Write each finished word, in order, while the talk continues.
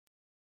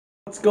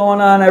What's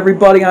going on,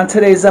 everybody? On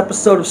today's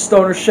episode of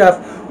Stoner Chef,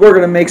 we're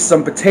going to make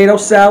some potato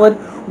salad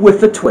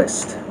with a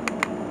twist.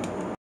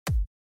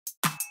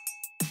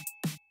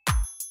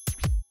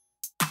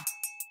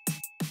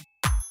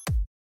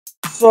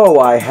 So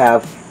I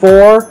have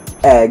 4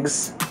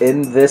 eggs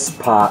in this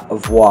pot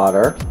of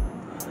water,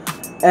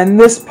 and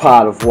this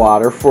pot of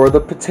water for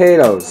the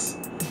potatoes.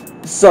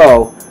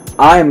 So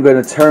I'm going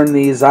to turn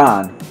these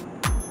on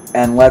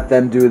and let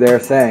them do their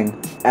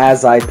thing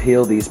as I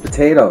peel these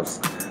potatoes.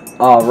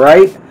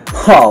 Alright?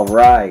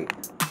 Alright.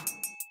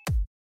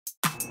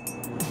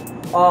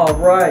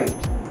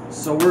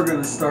 So we're going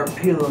to start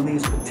peeling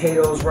these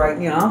potatoes right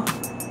now.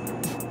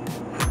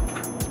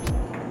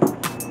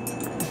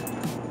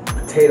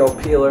 Potato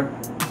peeler,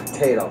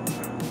 potato.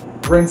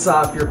 Rinse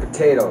off your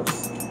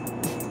potatoes.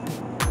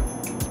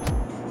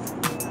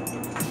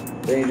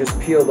 Then you just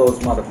peel those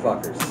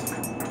motherfuckers.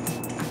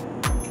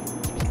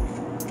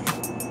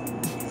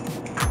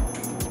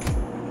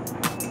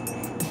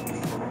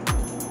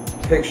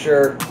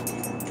 Picture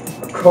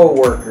a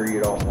coworker you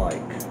don't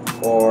like,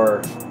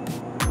 or,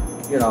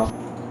 you know,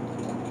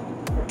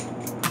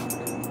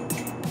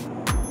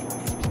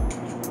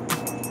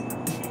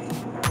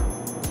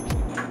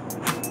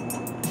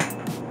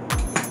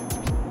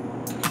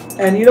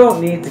 and you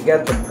don't need to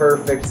get them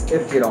perfect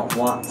if you don't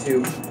want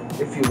to.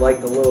 If you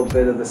like a little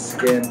bit of the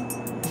skin,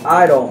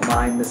 I don't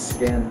mind the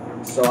skin,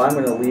 so I'm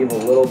going to leave a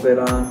little bit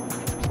on.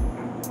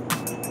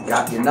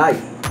 Got your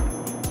knife.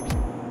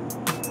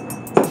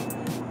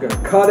 Gonna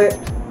cut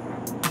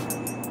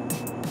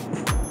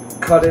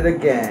it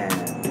again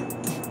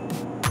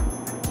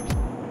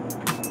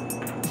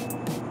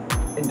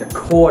into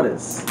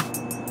quarters,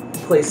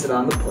 place it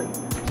on the plate.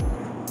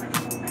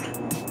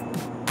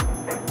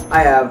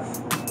 I have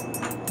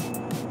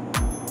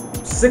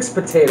 6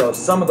 potatoes.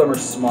 Some of them are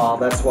small,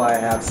 that's why I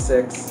have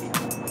 6.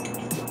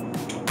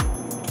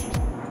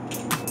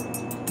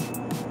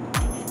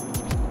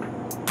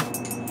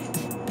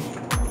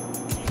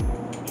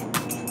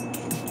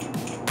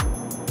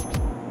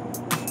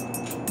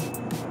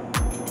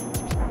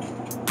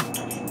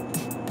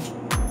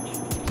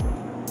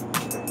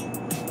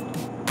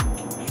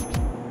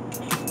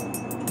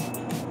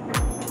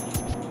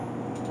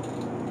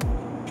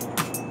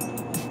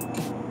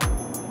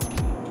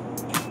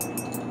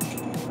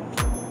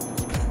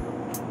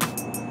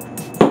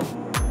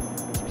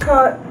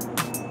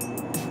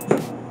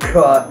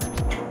 Cut.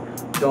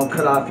 Don't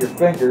cut off your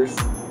fingers.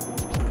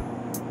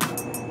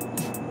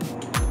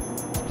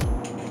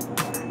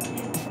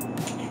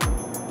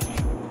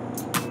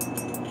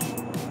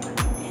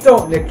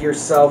 Don't nick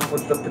yourself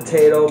with the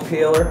potato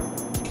peeler.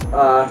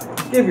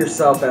 Give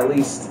yourself at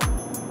least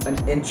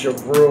an inch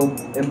of room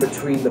in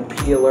between the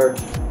peeler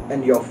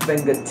and your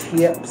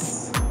fingertips.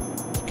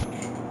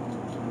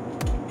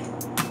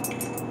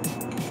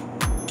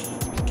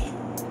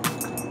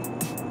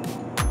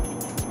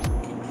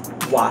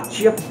 Watch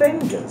your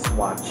fingers,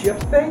 watch your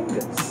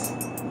fingers.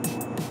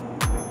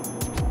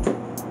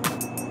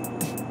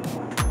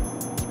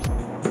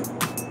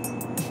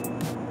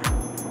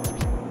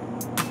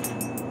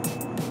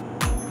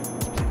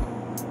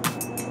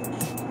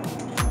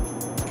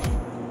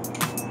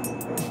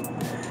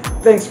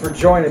 Thanks for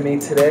joining me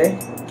today.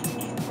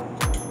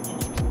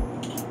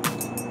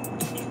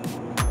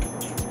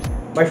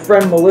 My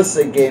friend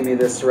Melissa gave me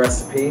this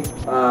recipe.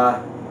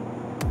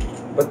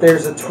 But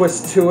there's a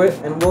twist to it,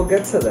 and we'll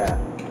get to that.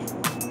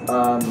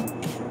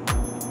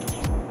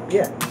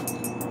 Yeah.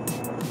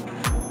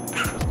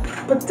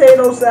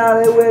 Potato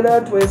salad with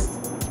a twist.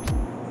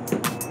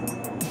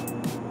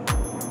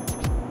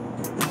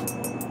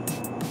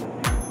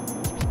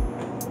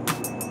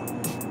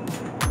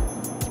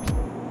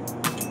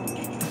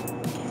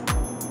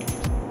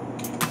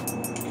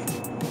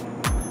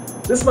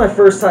 This is my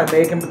first time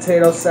making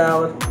potato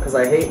salad, because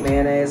I hate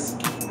mayonnaise.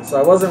 So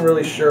I wasn't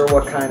really sure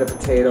what kind of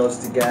potatoes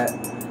to get.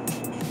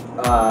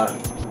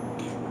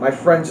 My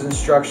friend's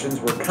instructions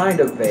were kind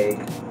of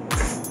vague.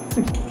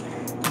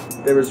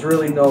 There was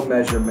really no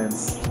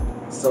measurements.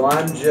 So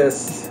I'm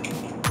just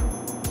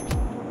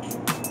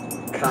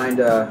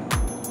kind of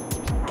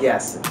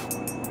guessing,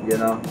 you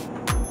know?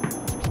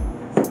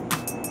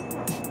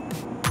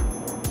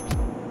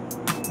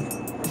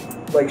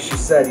 Like she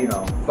said, you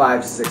know,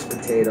 5-6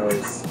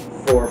 potatoes,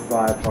 4 or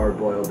 5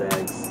 hard-boiled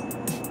eggs.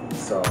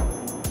 So...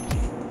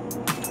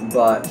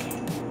 But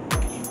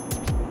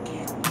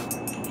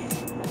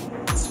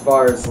as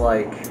far as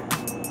like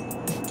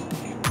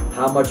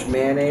how much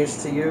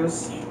mayonnaise to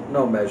use,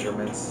 no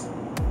measurements,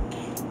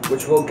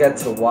 which we'll get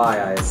to why,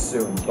 I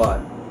assume,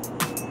 but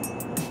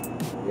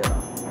yeah.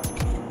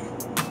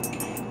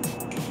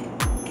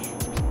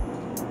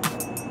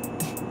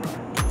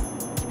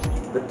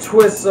 The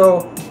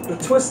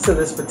twist to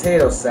this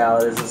potato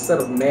salad is, instead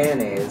of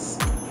mayonnaise,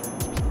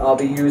 I'll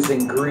be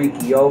using Greek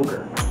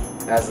yogurt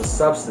as a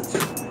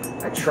substitute.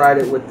 I tried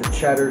it with the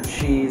cheddar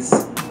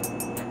cheese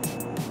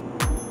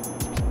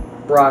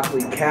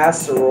broccoli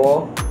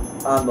casserole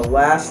on the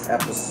last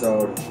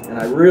episode, and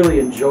I really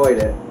enjoyed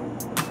it.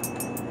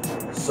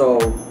 So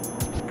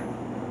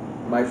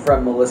my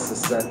friend Melissa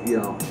said, you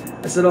know,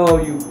 I said,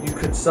 oh, you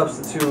could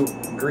substitute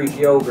Greek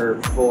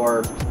yogurt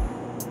for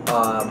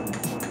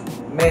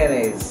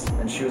mayonnaise.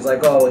 And she was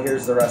like, oh, well,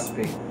 here's the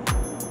recipe.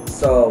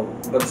 So,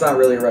 but it's not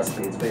really a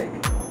recipe, it's big.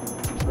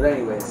 But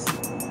anyways.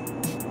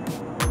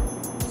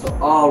 So,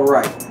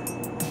 alright.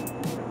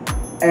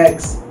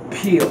 Eggs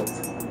peeled.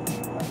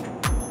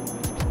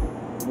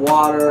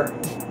 Water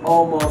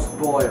almost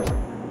boiling.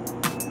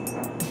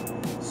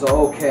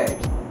 So, okay.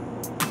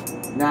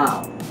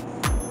 Now,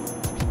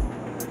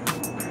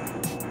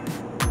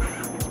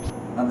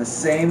 on the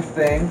same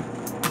thing,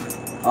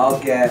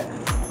 I'm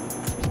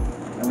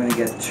going to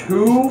get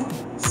 2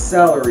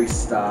 celery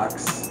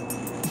stalks.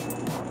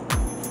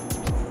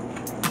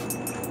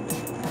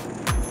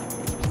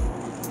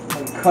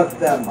 And cut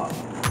them up.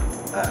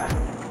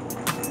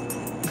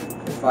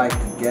 If I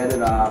can get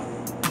it off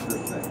the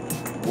thing.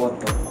 What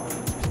the fuck?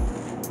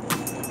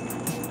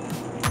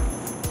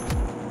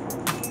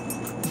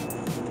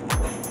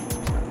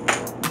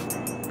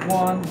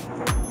 One,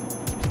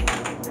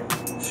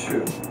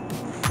 2.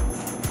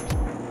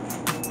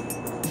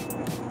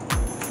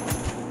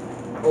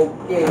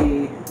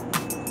 Okay.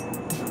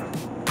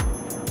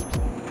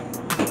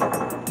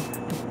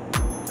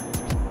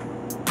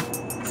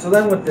 So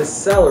then with this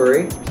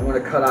celery, I'm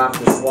going to cut off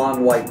this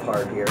long white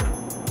part here.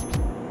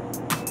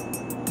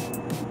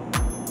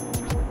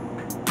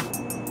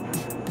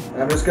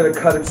 And I'm just going to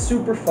cut it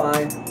super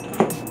fine.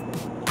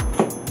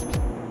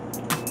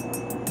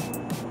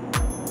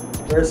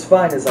 Or as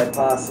fine as I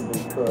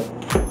possibly could.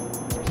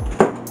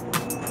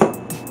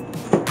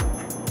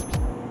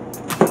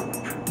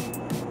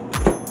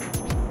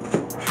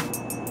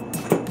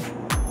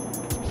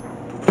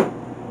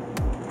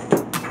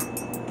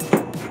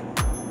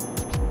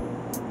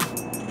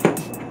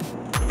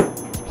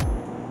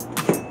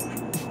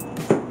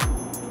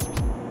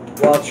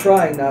 While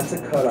trying not to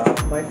cut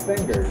off my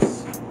fingers.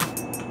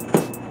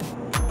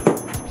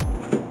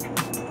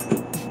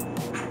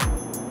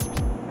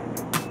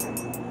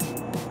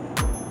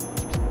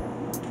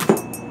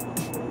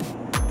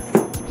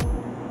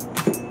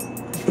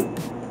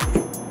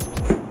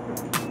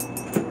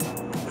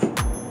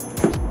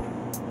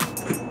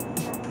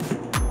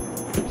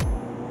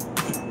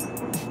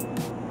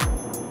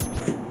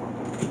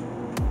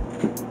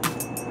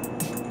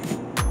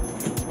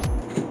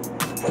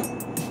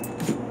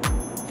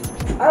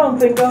 I don't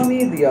think I'll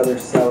need the other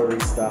celery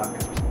stalk.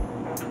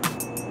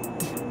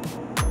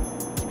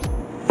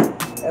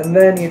 And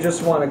then you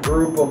just want to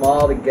group them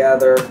all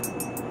together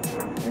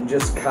and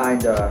just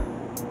kind of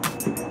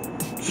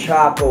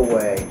chop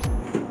away.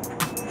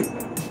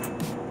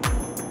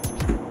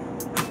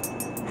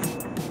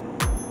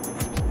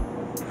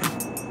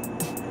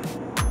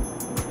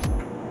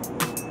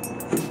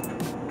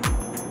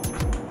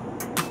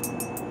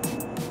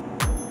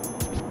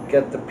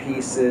 Get the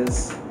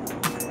pieces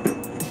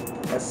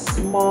as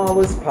small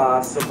as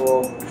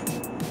possible.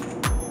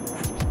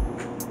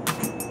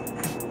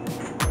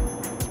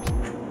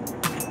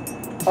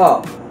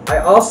 Oh, I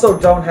also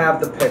don't have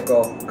the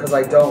pickle because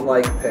I don't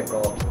like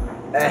pickle.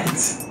 And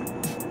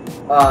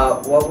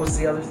what was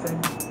the other thing?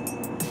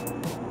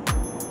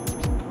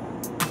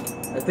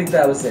 I think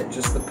that was it,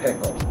 just the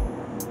pickle.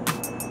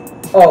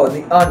 Oh, and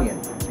the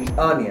onion. The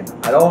onion.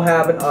 I don't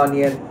have an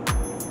onion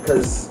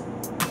because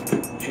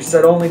she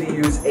said only to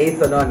use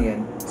 1/8 an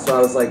onion. So I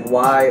was like,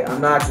 why?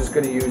 I'm not just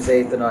going to use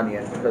 1/8 an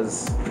onion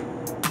because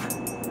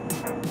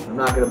I'm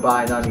not going to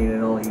buy an onion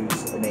and only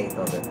use 1/8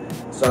 of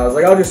it. So I was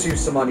like, I'll just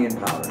use some onion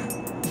powder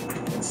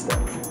instead.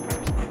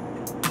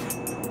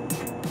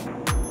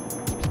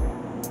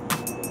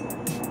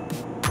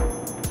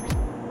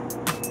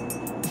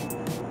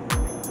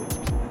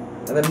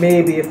 And then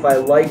maybe if I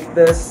like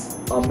this,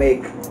 I'll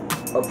make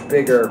a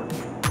bigger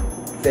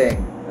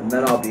thing. And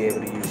then I'll be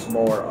able to use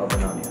more of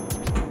an onion.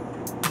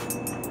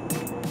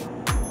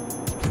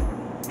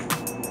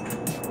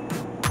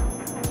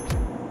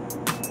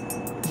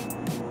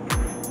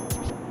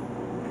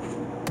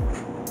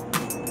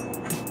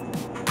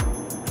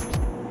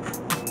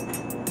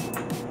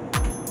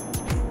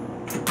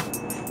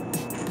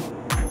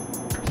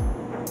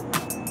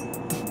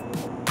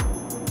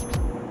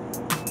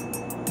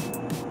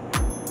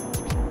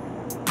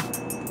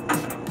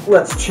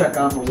 Let's check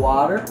on the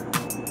water.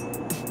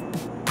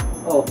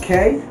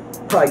 Okay,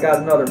 probably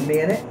got another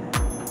minute.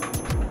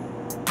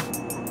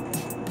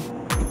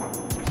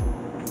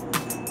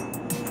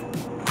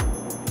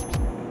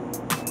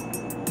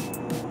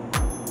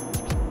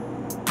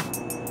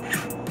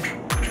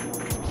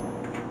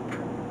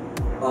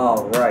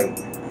 All right.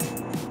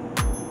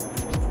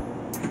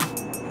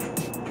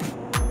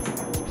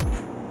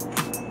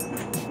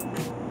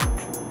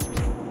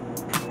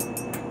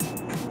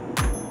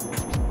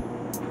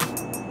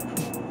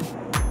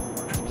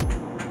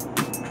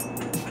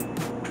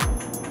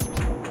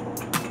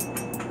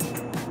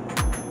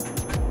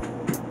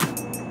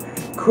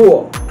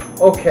 Cool.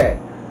 Okay.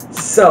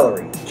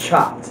 Celery,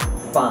 chopped.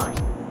 Fine.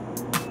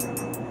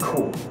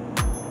 Cool.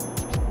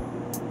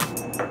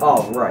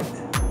 All right.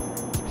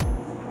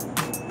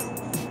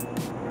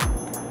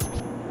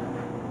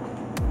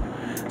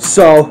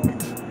 So,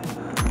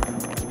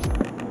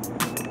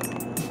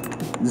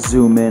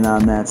 Zoom in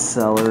on that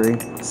celery.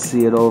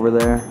 See it over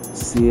there?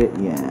 See it?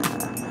 Yeah.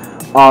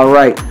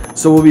 Alright,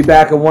 so we'll be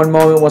back in one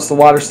moment once the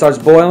water starts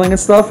boiling and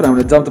stuff, and I'm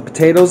going to dump the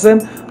potatoes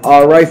in.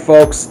 Alright,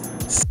 folks.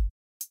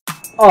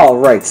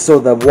 Alright, so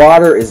the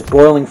water is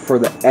boiling for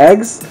the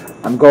eggs.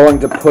 I'm going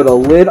to put a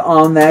lid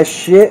on that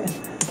shit,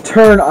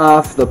 turn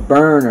off the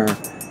burner,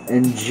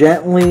 and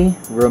gently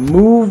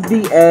remove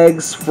the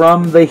eggs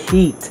from the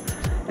heat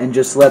and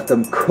just let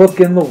them cook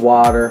in the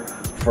water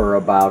for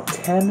about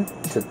 10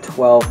 to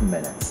 12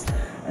 minutes.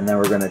 And then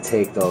we're going to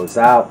take those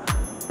out,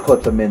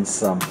 put them in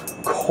some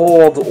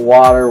cold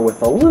water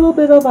with a little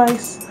bit of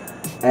ice,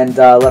 and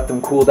let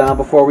them cool down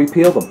before we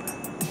peel them.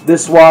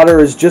 This water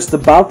is just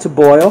about to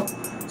boil,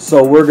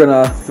 so we're going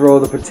to throw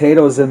the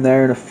potatoes in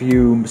there in a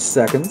few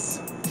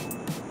seconds.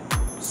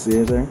 See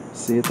it there?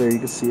 See it there? You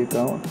can see it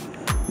going.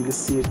 You can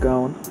see it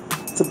going.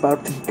 It's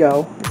about to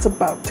go. It's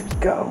about to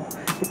go.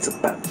 It's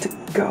about to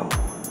go.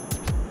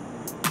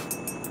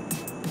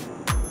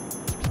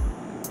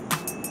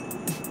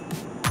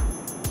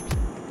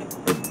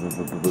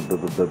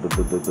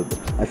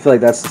 I feel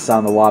like that's the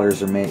sound the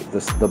waters are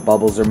the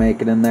bubbles are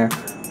making in there.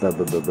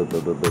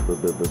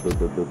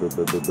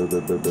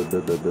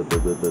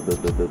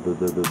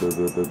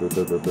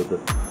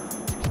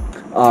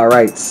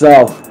 Alright,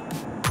 so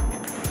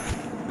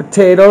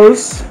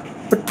potatoes.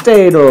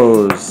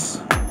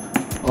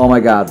 Oh my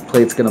god, the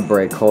plate's gonna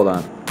break. Hold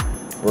on.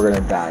 We're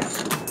gonna die.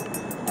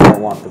 I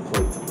don't want the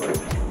plate to break.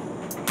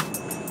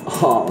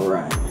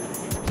 Alright.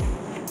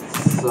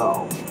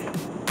 So.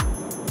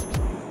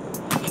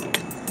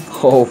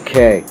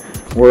 Okay,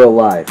 we're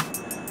alive.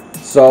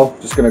 So,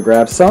 just gonna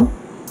grab some.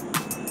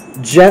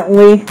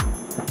 Gently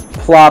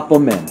plop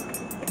them in.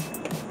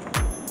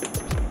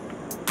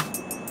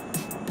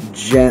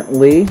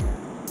 Gently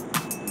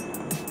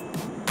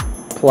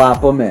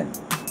plop them in.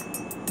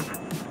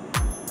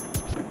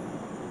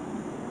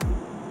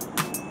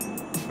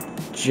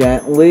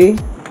 Gently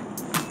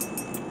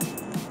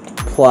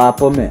plop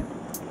them in.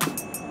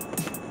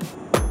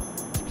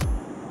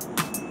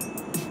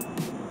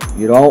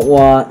 You don't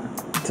want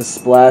to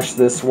splash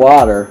this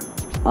water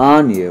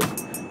on you.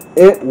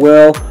 It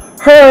will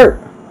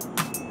hurt.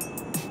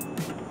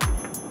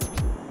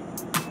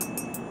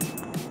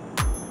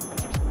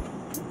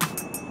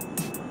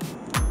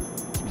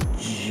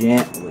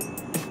 Gently.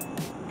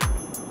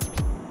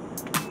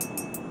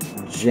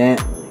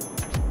 Gently.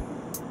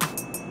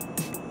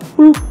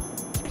 Woo.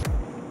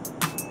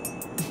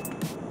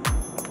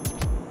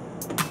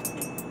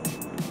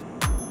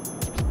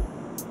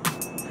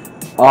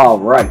 All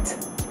right.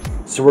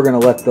 So we're going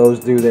to let those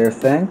do their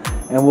thing,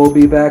 and we'll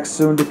be back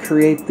soon to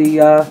create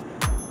the, I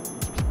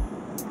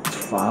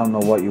don't know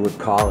what you would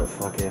call it,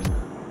 fucking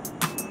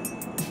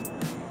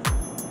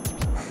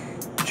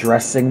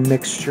dressing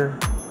mixture,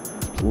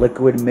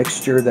 liquid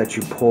mixture that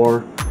you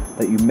pour,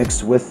 that you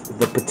mix with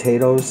the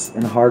potatoes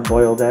and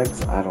hard-boiled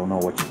eggs. I don't know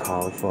what you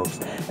call it,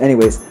 folks.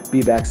 Anyways,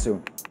 be back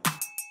soon.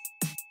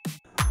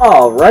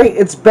 Alright,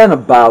 it's been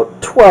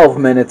about 12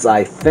 minutes,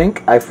 I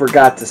think. I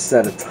forgot to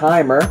set a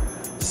timer,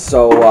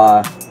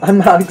 so, I'm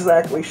not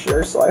exactly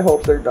sure, so I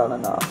hope they're done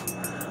enough.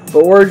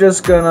 But we're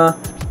just gonna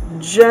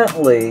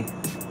gently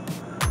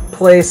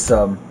place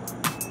them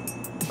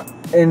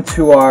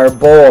into our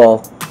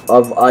bowl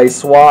of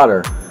ice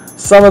water.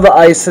 Some of the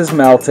ice has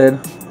melted.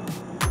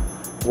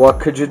 What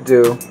could you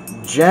do?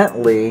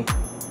 Gently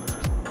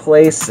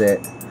place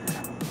it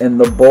in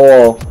the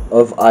bowl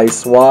of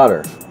ice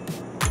water.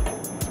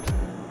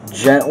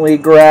 Gently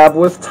grab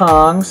with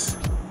tongs.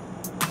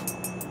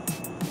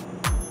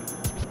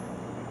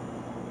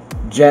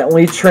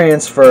 Gently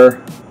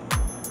transfer,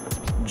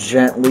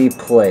 gently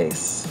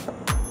place.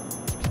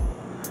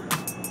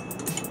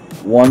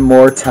 One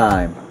more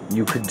time.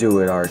 You could do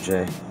it,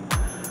 RJ.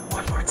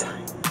 One more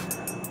time.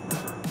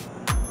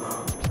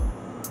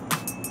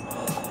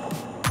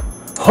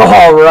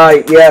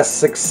 Alright, yes,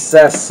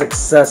 success,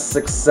 success,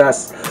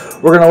 success.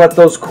 We're going to let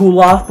those cool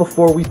off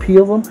before we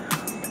peel them.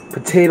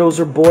 Potatoes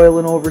are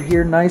boiling over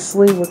here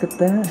nicely. Look at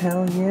that.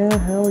 Hell yeah,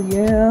 hell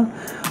yeah.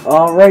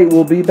 Alright,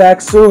 we'll be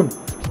back soon.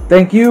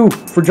 Thank you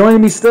for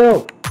joining me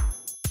still.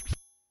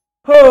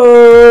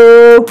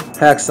 Ho!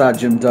 Hacksaw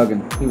Jim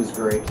Duggan. He was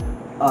great.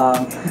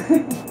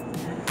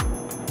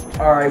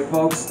 Alright,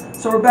 folks.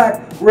 So we're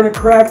back. We're going to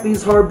crack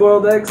these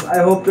hard-boiled eggs.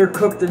 I hope they're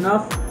cooked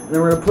enough. And then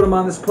we're going to put them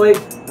on this plate.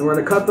 And we're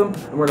going to cut them.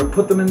 And we're going to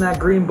put them in that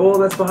green bowl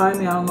that's behind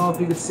me. I don't know if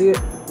you can see it.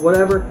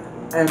 Whatever.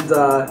 And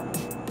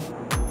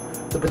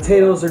the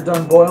potatoes are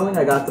done boiling.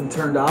 I got them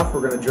turned off.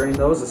 We're going to drain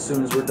those as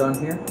soon as we're done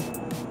here.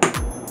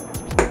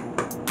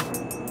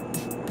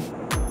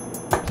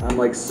 I'm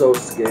like so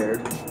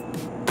scared.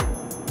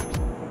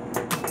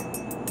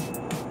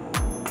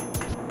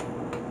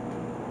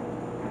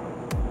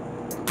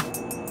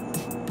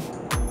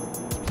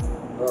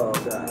 Oh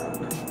God.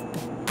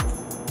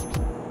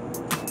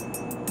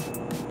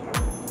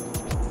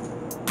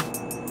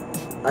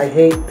 I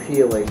hate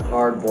peeling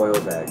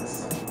hard-boiled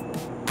eggs.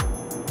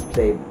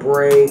 They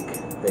break,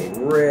 they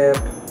rip,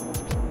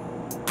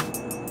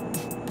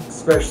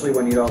 especially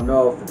when you don't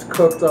know if it's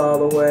cooked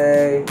all the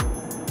way.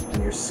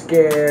 and you're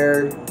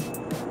scared,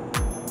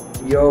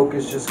 yolk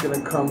is just going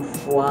to come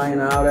flying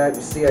out at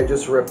you. See, I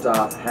just ripped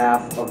off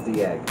half of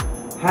the egg.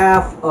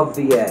 Half of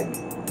the egg.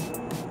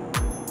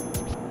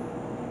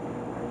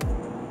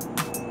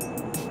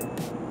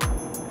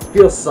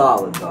 Feels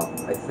solid though.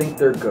 I think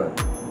they're good.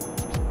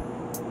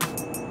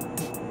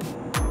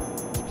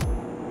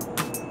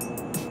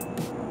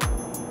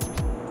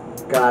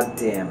 God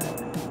damn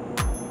it.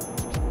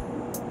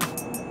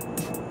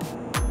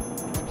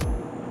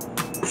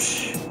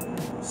 Psh,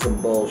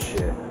 some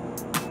bullshit.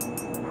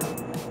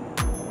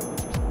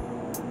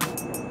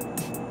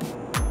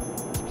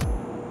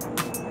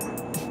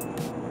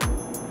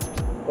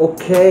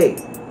 Okay.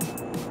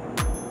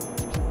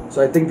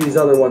 So I think these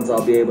other ones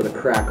I'll be able to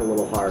crack a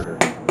little harder.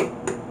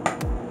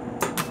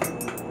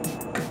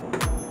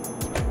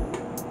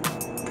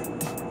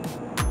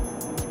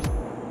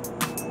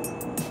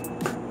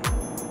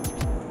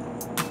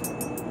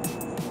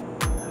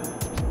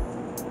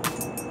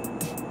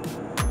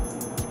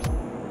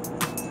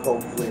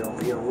 Hopefully it'll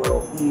be a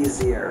little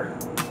easier.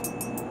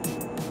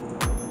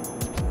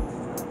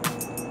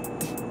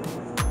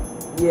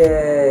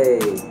 Yay!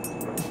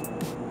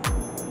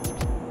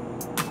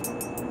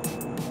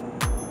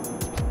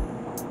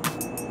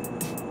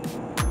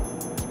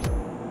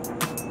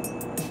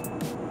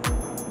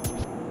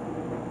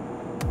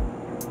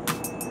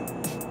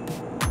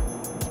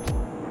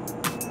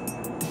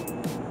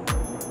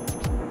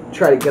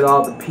 Try to get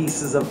all the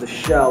pieces of the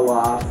shell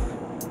off.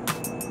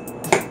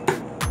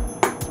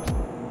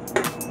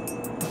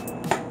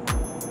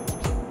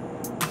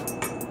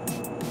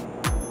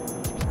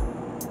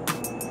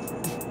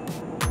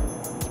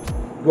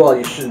 Well,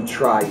 you shouldn't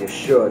try, you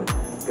should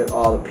get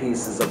all the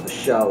pieces of the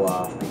shell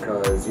off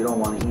because you don't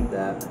want to eat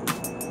that.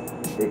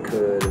 It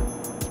could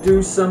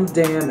do some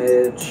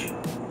damage.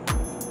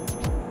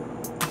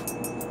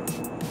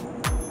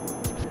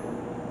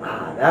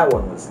 Ah, that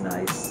one was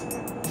nice.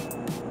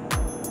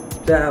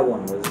 That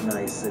one was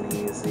nice and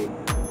easy.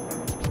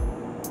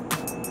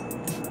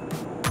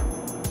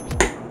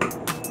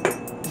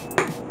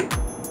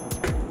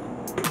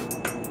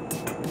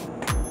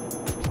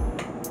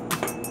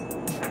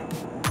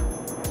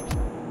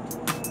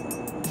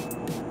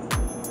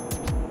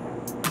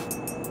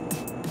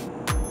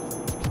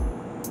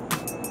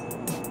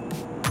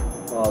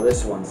 Oh,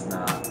 this one's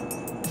not.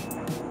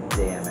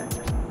 Damn it.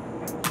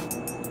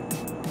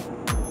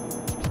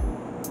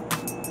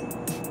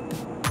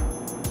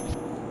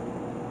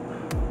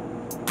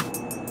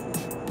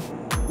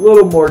 A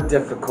little more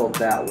difficult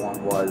that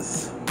one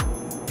was.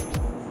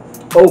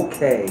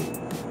 Okay.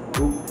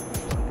 Oop,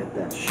 get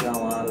that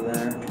shell out of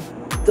there.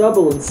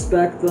 Double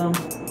inspect them.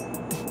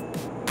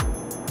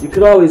 You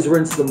could always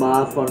rinse them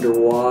off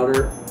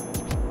underwater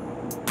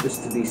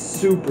just to be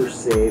super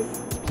safe.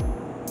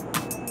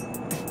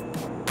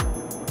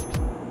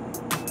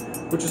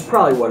 Which is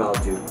probably what I'll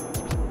do.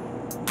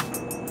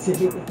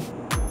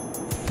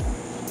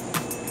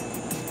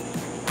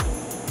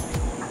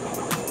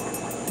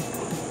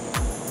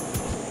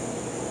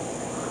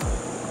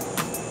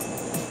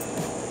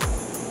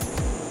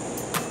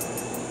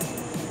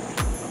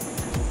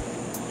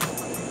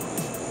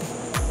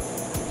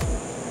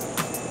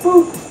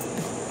 Boop.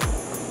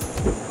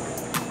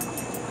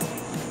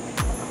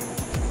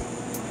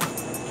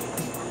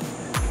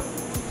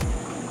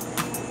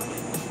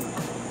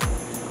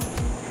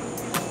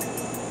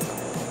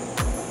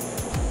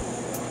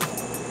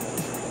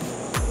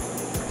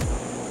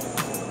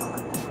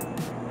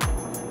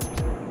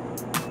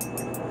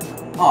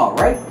 All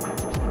right.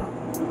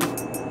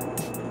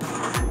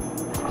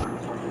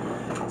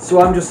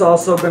 So I'm just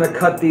also going to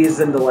cut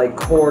these into like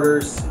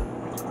quarters.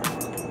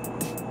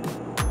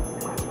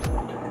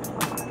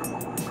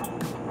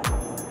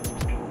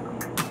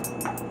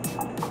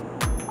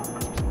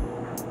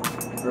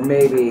 Or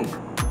maybe,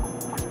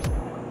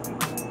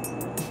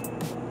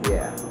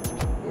 yeah.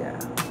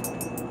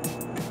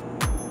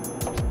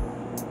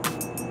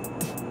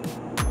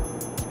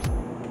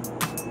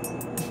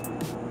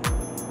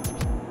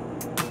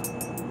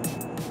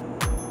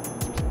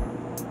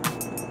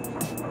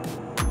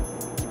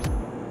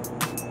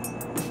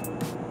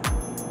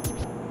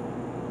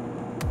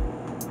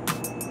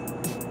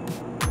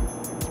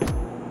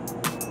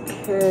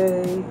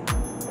 Okay.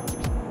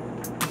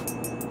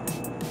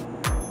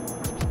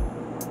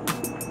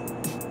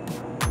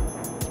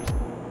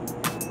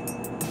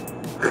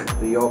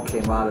 The yolk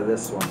came out of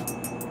this one.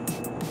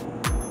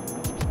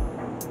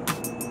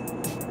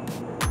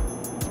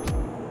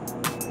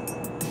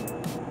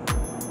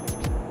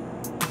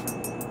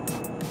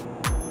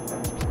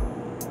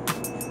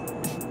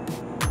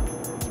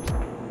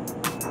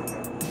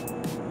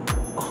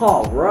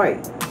 All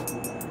right.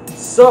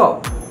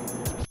 So,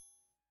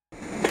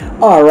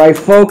 all right,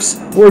 folks,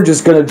 we're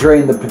just gonna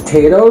drain the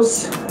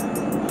potatoes.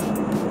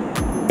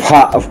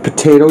 Pot of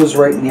potatoes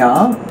right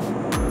now.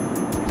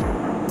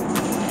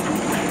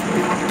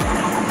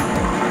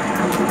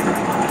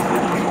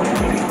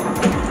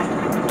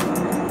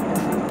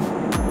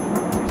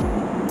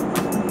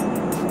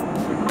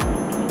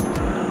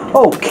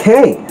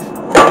 Okay.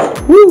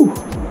 Woo.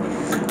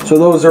 So So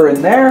those are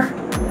in there.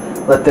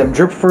 Let them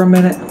drip for a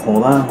minute.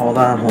 Hold on, hold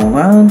on, hold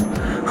on.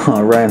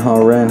 Alright,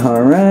 alright,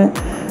 alright.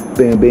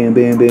 Bam, bam,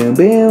 bam, bam,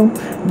 bam.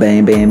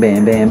 Bam, bam,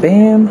 bam, bam,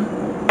 bam.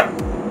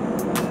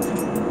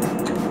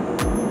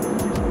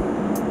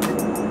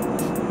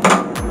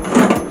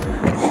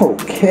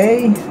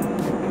 Okay.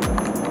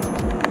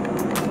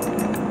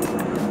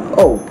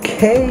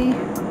 Okay.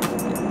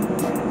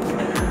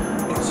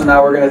 So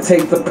now we're going to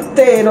take the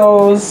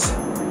potatoes.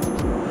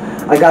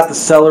 I got the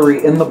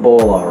celery in the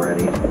bowl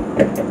already.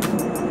 I'm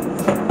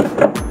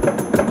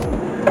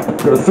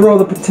going to throw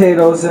the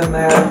potatoes in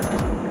there.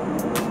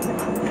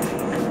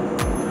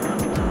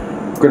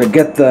 We're going to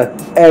get the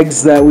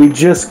eggs that we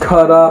just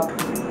cut up.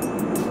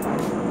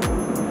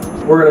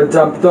 We're going to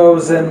dump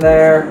those in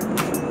there.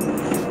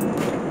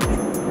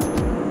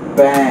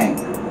 Bang.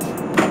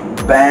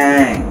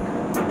 Bang.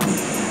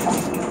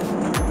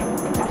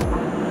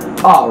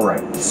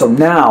 Alright, so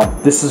now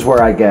this is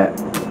where I get,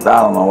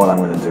 I don't know what I'm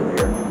going to do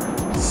here.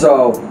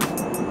 So,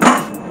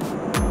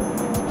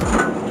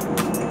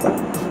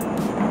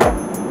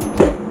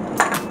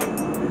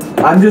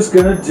 I'm just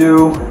going to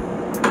do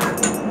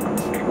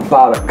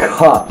about a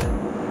cup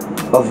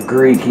of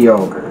Greek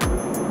yogurt.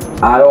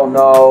 I don't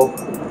know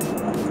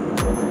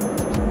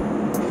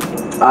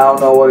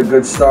what a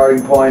good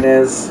starting point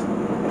is.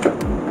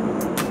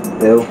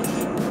 Ew.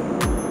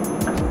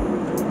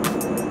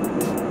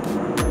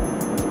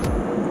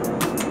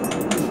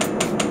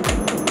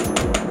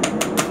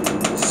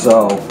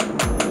 So,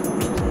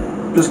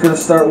 I'm just going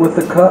to start with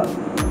a cup.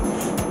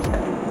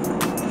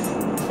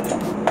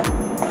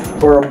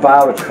 Or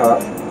about a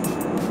cup.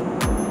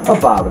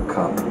 About a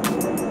cup.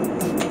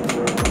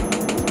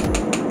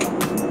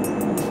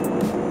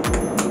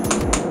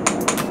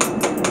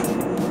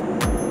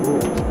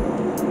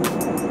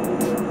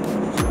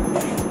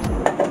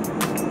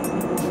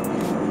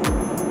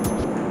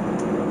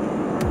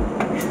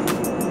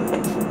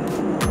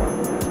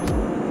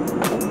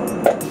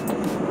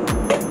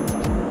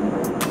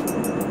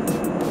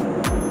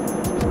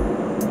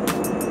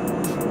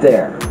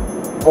 There.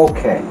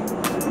 Okay.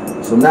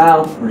 So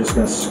now we're just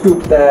going to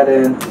scoop that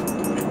in.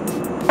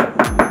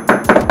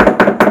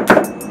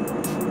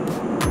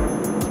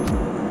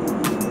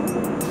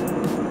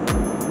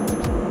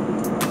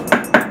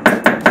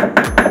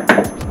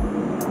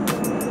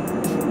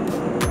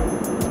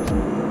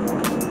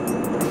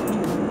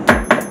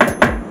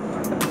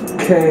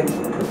 Okay,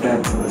 put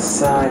that to the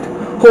side.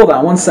 Hold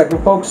on one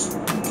second, folks.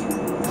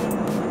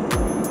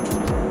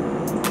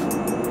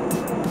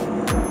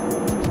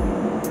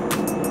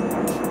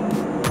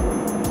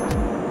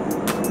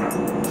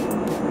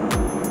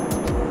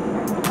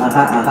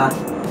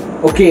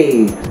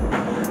 Okay,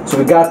 so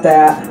we got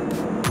that.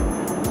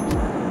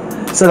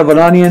 Instead of an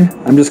onion,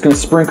 I'm just going to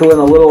sprinkle in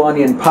a little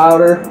onion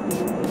powder.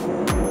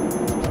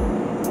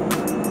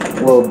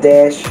 A little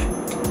dash.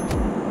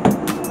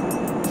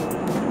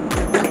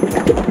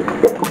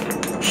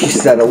 She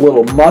said a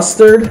little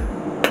mustard.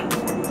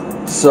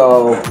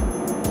 So,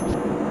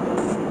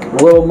 a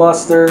little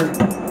mustard.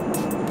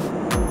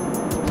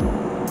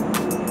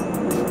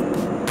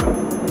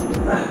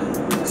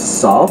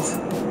 Salt.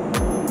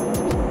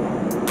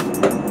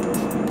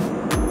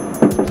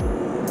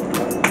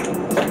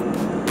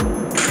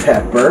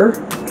 Pepper.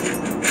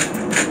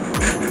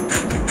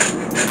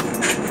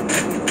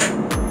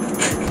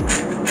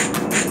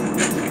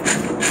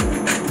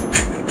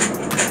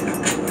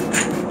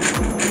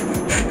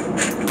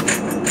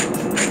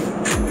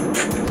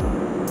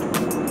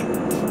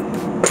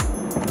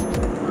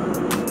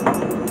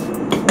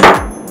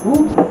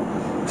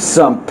 Ooh.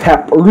 Some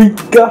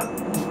paprika.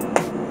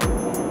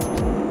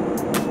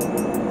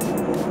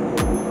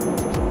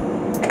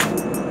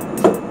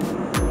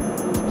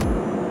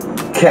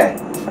 Okay.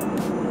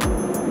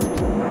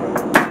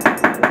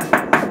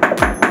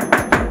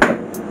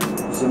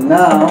 So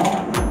now,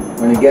 I'm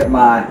going to get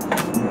my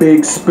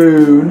big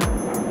spoon.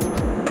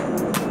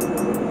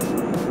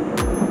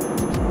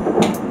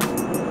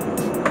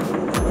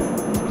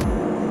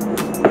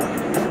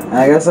 And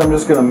I guess I'm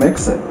just going to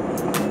mix it.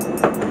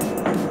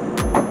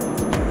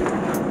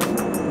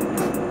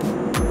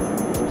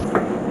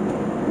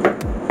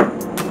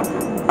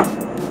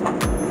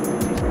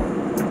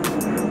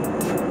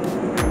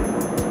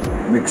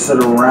 Mix it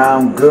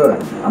around good.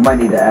 I might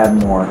need to add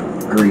more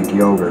Greek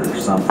yogurt or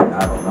something.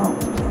 I don't know.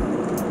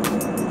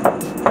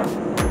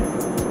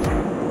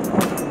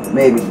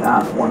 Maybe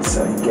not once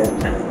I get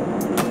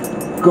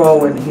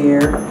going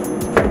here.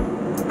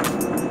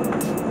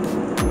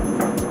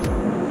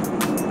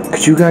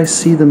 Could you guys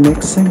see the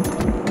mixing?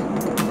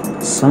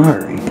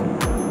 Sorry.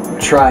 I'm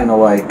trying to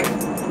like...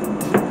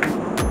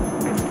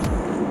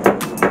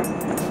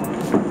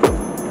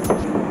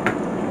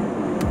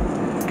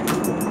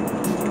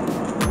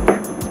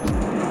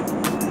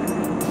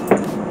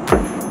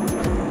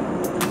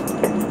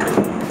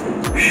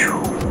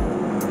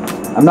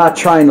 I'm not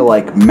trying to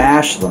like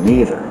mash them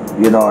either.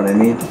 You know what I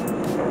mean?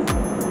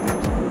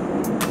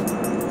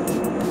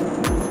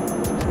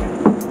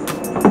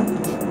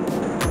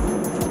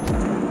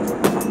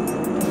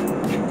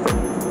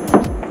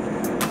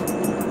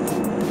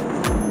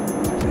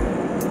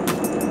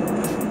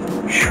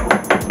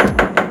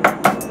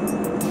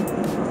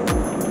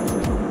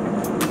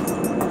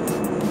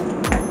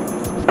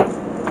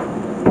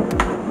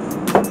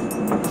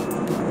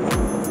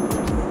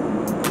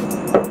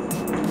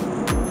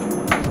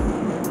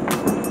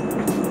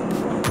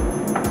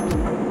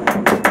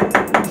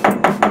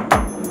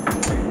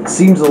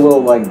 seems a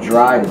little like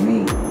dry to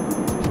me.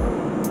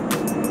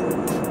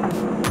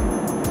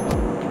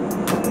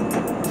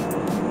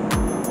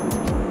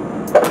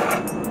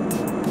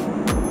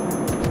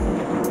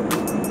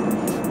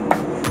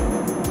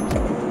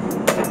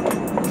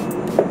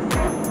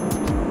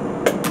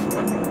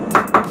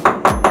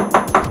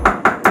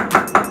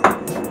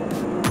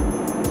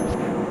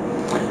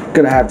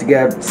 Gonna have to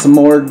get some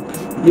more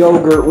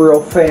yogurt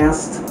real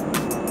fast.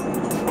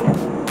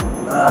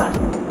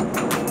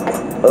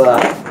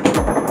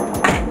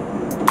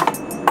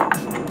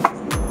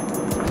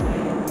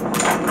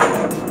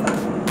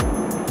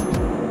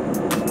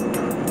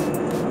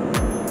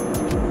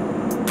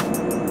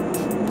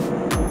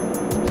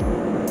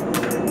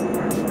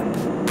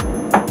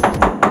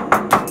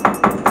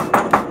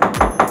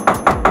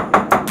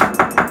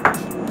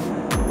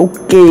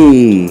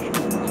 Okay.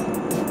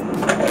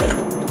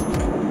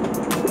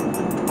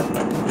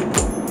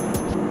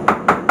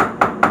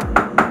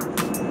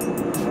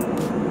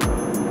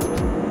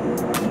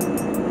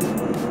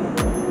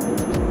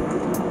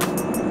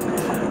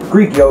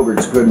 Greek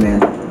yogurt's good,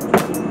 man.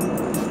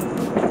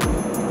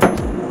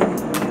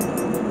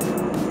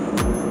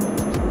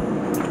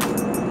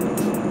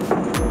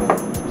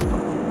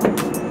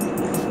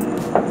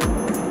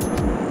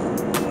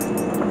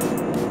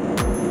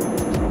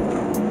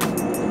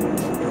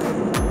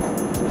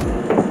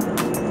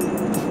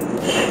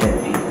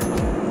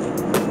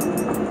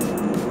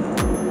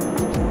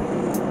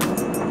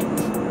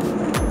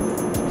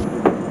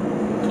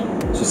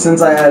 So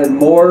since I added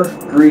more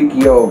Greek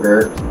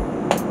yogurt,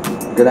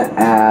 I'm gonna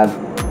add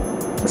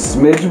a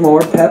smidge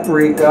more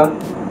paprika,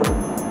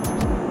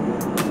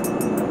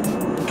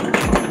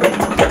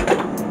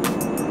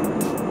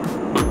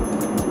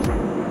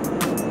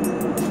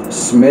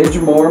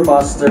 smidge more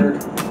mustard,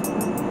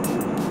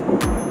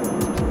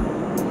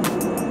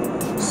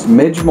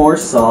 smidge more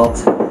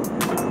salt,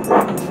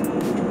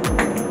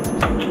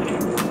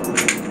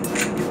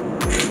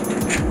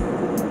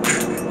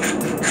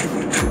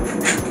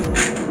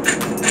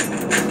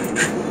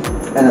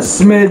 and a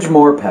smidge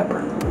more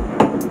pepper.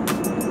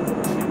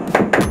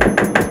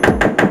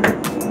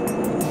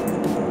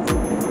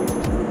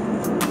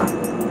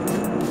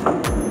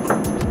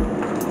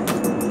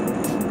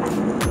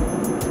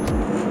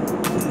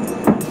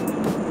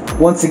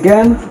 Once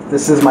again,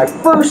 this is my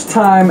first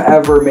time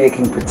ever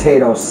making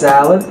potato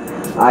salad.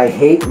 I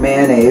hate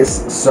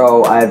mayonnaise,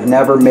 so I've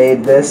never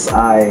made this.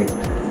 I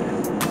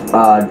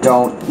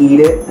don't eat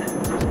it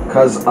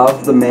because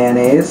of the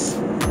mayonnaise.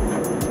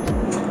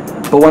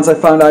 But once I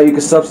found out you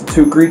could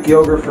substitute Greek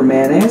yogurt for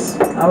mayonnaise,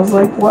 I was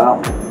like, well,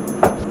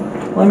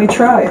 let me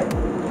try it.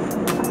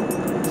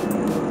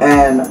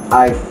 And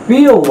I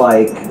feel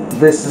like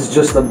this is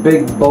just a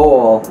big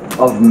bowl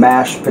of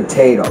mashed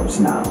potatoes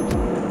now.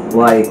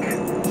 Like,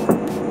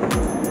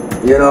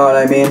 you know what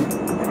I mean?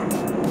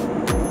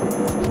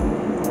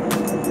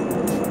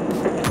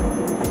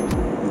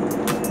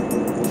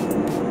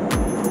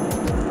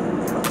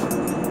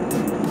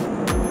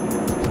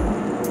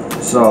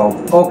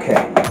 So,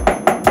 okay.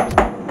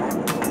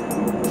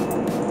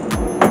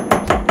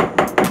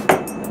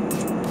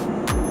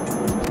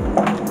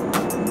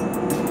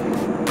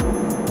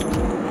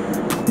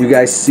 You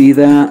guys see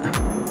that?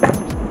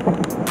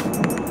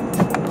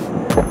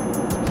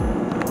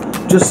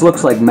 Just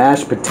looks like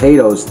mashed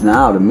potatoes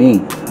now to me.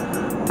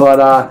 But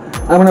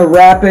I'm gonna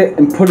wrap it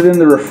and put it in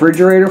the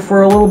refrigerator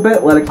for a little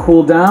bit, let it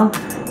cool down,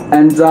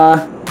 and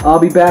I'll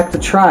be back to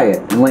try it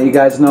and let you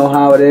guys know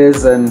how it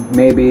is and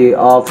maybe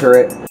alter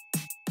it.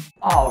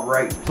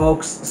 Alright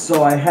folks,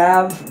 so I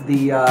have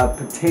the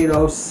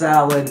potato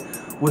salad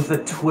with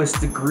a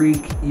twist of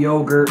Greek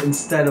yogurt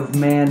instead of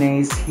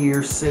mayonnaise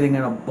here sitting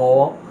in a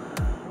bowl.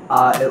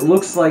 It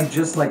looks like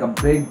just like a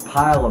big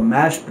pile of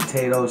mashed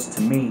potatoes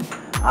to me.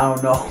 I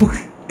don't know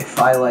if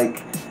I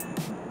like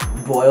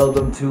boiled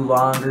them too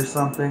long or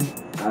something.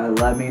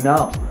 Let me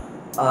know.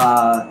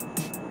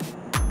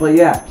 But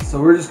yeah,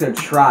 so we're just gonna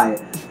try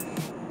it.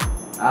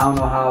 I don't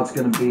know how it's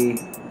gonna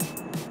be.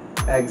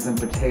 Eggs and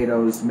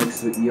potatoes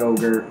mixed with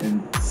yogurt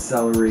and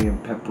celery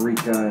and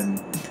paprika and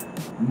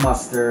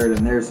mustard,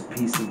 and there's a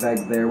piece of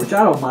egg there, which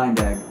I don't mind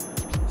egg.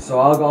 So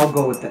I'll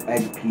go with the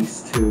egg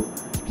piece too.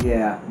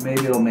 Yeah,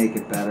 maybe it'll make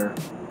it better.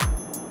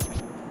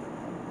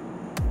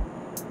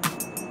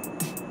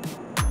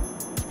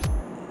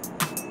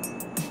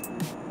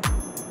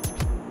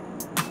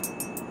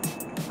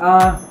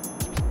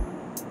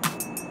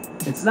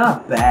 It's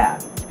not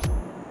bad.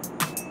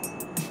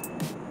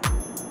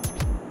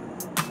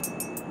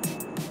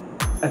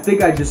 I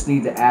think I just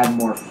need to add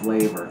more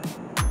flavor.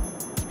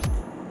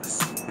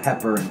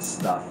 Pepper and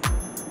stuff.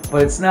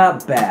 But it's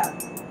not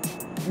bad.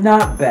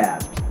 Not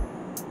bad.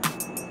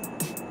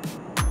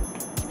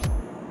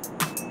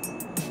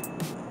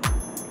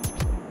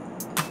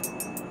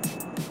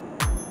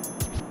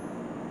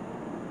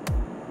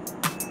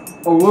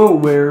 A little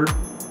weird.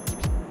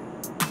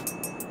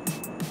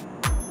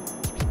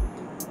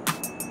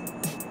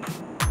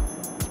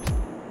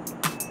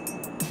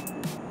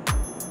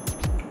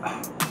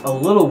 A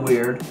little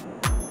weird,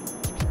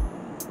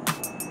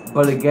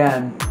 but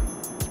again,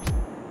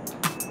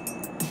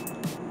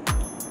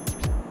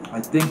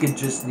 think it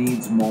just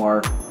needs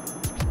more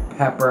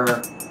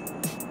pepper,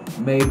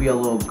 maybe a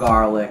little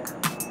garlic,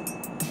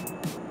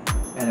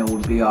 and it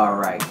would be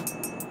alright.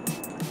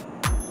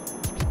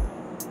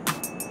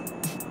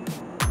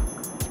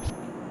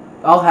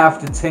 I'll have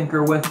to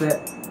tinker with it.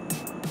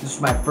 This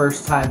is my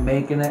first time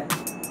making it.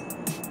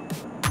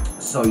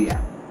 So yeah.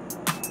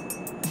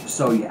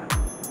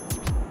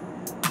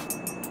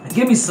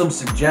 Give me some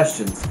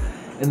suggestions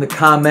in the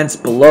comments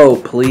below,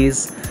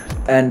 please.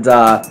 And,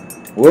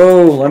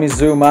 whoa, let me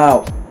zoom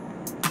out.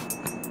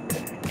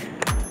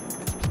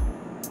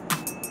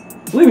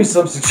 Leave me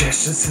some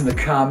suggestions in the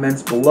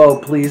comments below,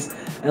 please.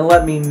 And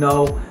let me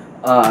know,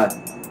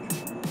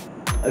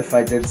 if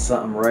I did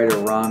something right or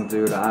wrong,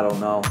 dude. I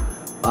don't know.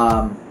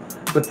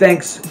 But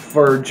thanks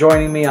for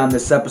joining me on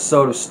this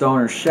episode of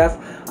Stoner Chef.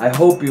 I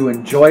hope you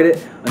enjoyed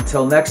it.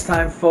 Until next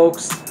time,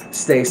 folks,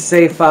 stay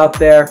safe out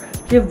there.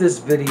 Give this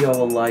video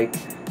a like.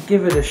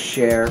 Give it a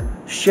share.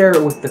 Share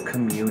it with the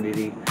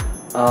community.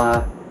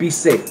 Be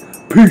safe.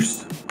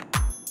 Peace.